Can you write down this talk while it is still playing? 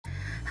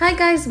Hi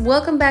guys,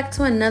 welcome back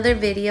to another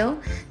video.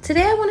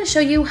 Today I want to show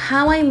you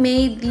how I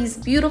made these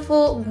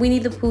beautiful Winnie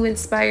the Pooh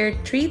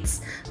inspired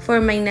treats for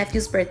my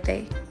nephew's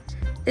birthday.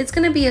 It's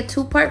going to be a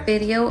two-part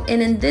video,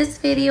 and in this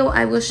video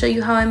I will show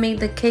you how I made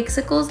the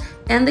cakesicles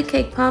and the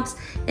cake pops,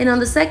 and on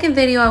the second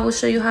video I will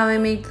show you how I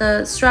made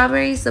the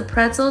strawberries, the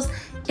pretzels,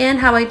 and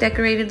how I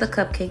decorated the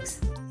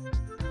cupcakes.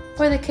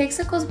 For the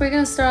cakesicles, we're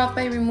going to start off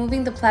by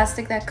removing the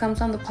plastic that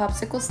comes on the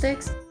popsicle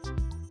sticks.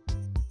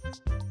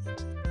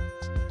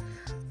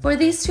 For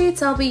these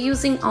treats, I'll be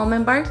using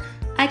almond bark.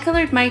 I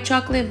colored my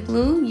chocolate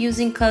blue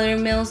using Color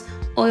Mill's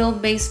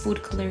oil-based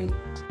food coloring.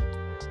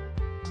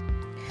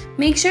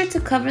 Make sure to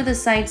cover the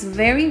sides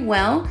very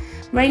well.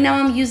 Right now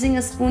I'm using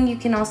a spoon. You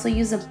can also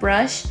use a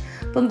brush,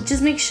 but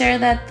just make sure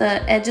that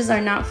the edges are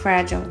not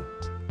fragile.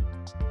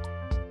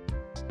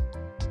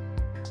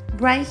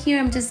 Right here,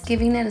 I'm just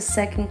giving it a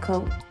second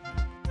coat.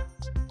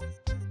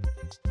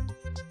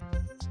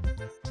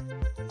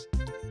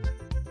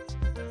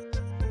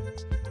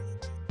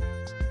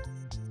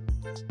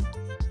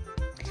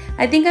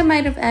 I think I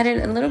might have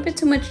added a little bit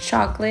too much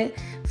chocolate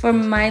for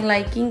my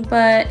liking,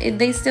 but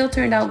they still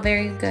turned out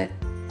very good.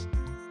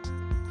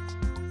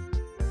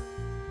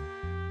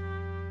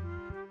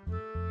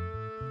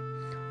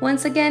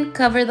 Once again,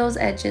 cover those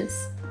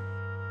edges.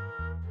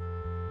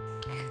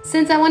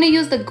 Since I want to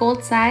use the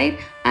gold side,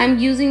 I'm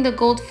using the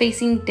gold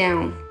facing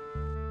down.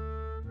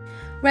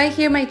 Right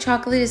here, my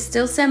chocolate is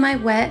still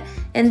semi-wet,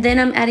 and then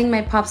I'm adding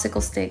my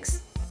popsicle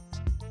sticks.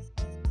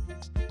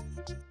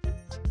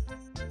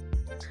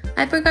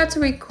 I forgot to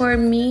record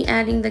me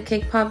adding the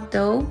cake pop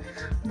dough,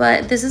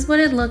 but this is what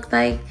it looked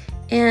like,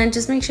 and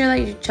just make sure that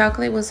your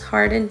chocolate was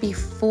hardened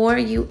before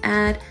you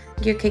add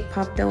your cake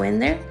pop dough in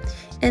there,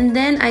 and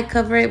then I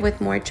cover it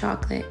with more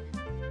chocolate.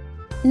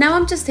 Now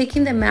I'm just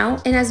taking them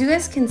out, and as you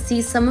guys can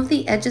see, some of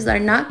the edges are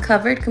not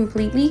covered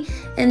completely,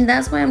 and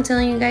that's why I'm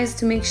telling you guys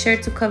to make sure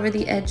to cover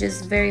the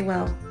edges very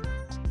well.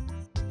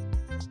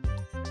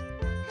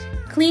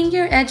 Clean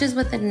your edges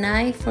with a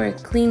knife for a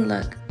clean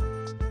look.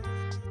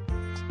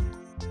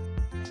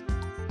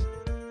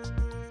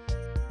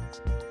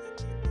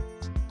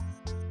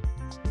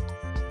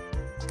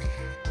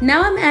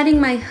 Now I'm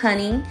adding my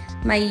honey,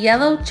 my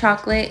yellow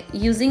chocolate,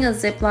 using a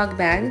Ziploc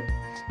bag.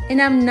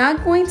 And I'm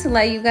not going to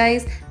lie, you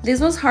guys,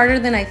 this was harder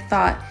than I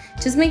thought.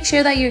 Just make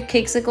sure that your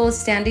cakesicle is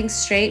standing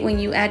straight when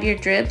you add your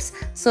drips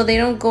so they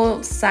don't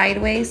go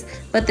sideways,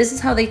 but this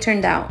is how they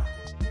turned out.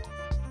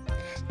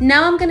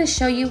 Now I'm going to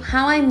show you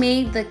how I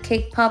made the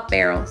cake pop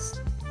barrels.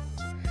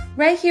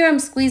 Right here I'm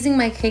squeezing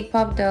my cake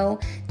pop dough,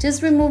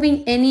 just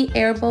removing any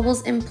air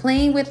bubbles and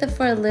playing with it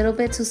for a little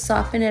bit to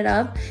soften it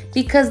up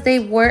because they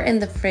were in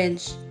the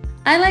fridge.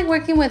 I like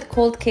working with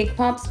cold cake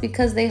pops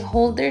because they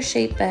hold their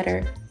shape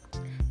better.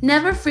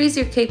 Never freeze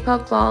your cake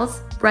pop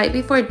balls right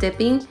before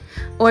dipping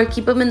or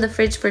keep them in the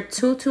fridge for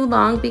too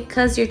long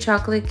because your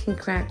chocolate can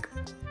crack.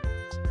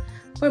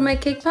 For my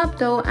cake pop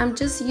dough, I'm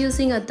just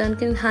using a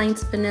Duncan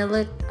Hines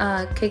vanilla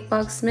cake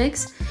box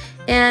mix,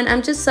 and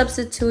I'm just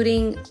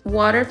substituting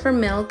water for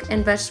milk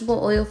and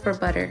vegetable oil for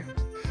butter.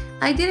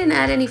 I didn't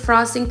add any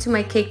frosting to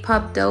my cake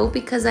pop dough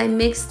because I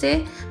mixed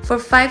it for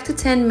 5 to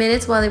 10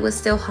 minutes while it was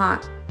still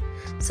hot.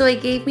 So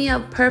it gave me a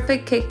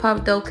perfect cake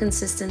pop dough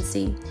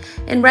consistency.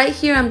 And right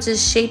here I'm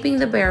just shaping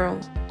the barrel.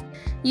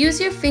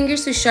 Use your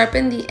fingers to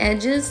sharpen the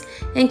edges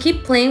and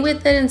keep playing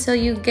with it until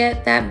you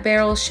get that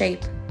barrel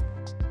shape.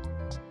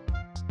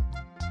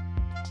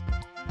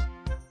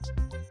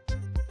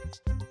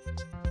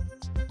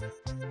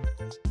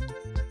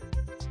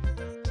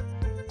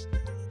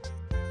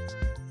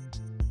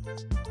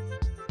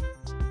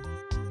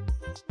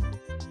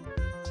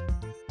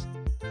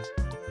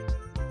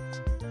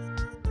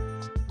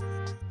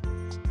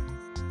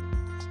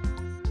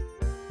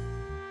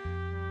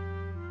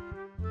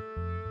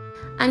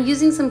 I'm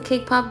using some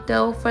cake pop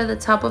dough for the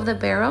top of the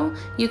barrel.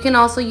 You can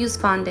also use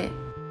fondant.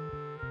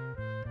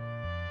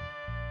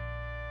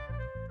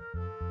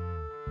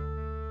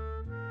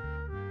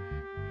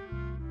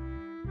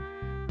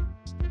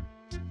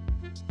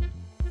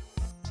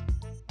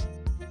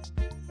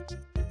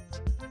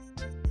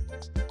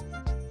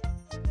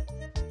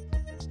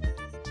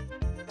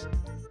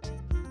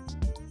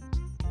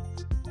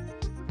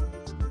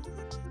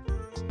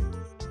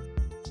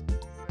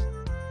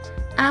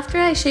 After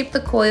I shape the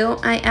coil,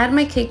 I add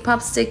my cake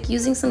pop stick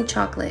using some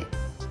chocolate.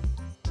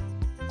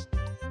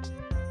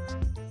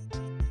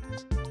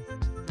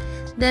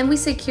 Then we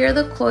secure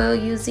the coil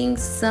using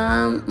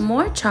some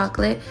more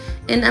chocolate,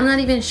 and I'm not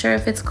even sure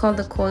if it's called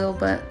the coil,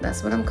 but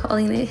that's what I'm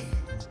calling it.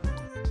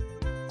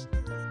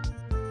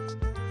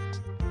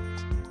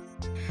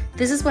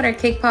 This is what our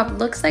cake pop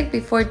looks like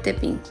before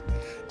dipping.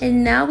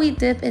 And now we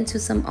dip into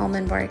some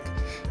almond bark.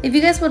 If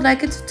you guys would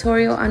like a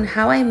tutorial on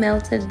how I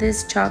melted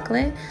this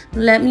chocolate,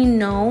 let me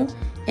know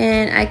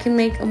and I can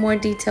make a more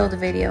detailed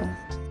video.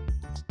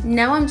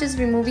 Now I'm just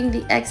removing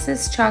the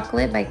excess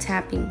chocolate by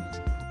tapping.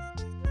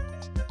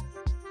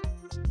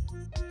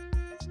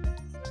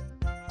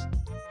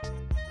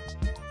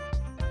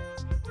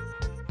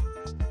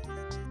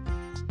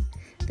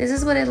 This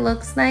is what it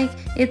looks like.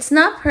 It's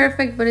not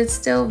perfect, but it's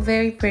still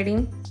very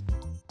pretty.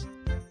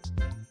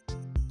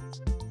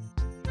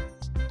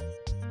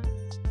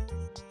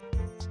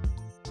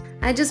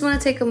 I just want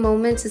to take a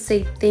moment to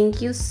say thank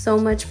you so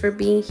much for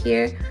being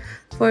here,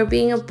 for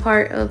being a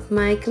part of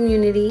my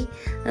community,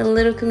 a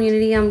little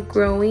community I'm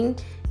growing,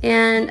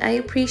 and I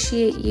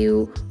appreciate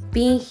you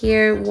being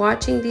here,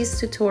 watching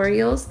these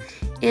tutorials,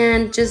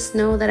 and just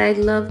know that I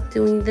love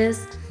doing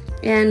this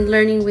and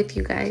learning with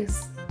you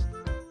guys.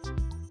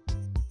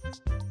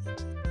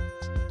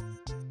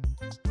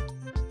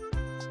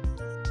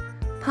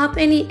 Pop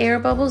any air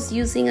bubbles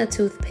using a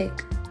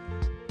toothpick.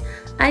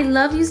 I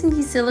love using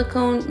these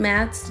silicone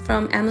mats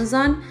from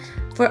Amazon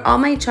for all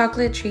my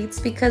chocolate treats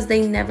because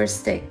they never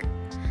stick.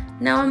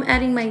 Now I'm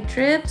adding my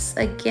drips,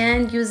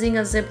 again using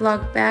a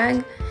Ziploc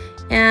bag,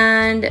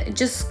 and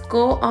just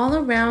go all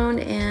around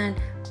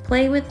and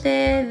play with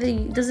it.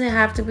 It doesn't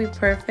have to be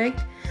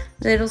perfect,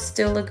 but it'll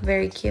still look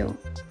very cute.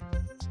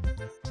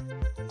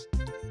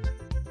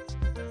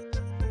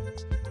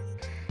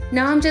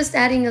 Now I'm just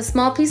adding a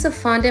small piece of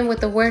fondant with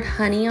the word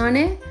honey on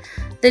it.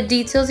 The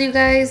details, you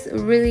guys,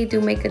 really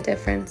do make a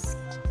difference.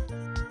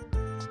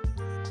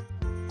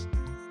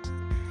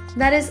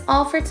 That is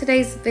all for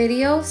today's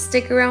video.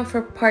 Stick around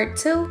for part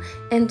 2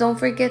 and don't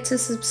forget to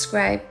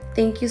subscribe.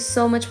 Thank you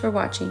so much for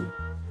watching.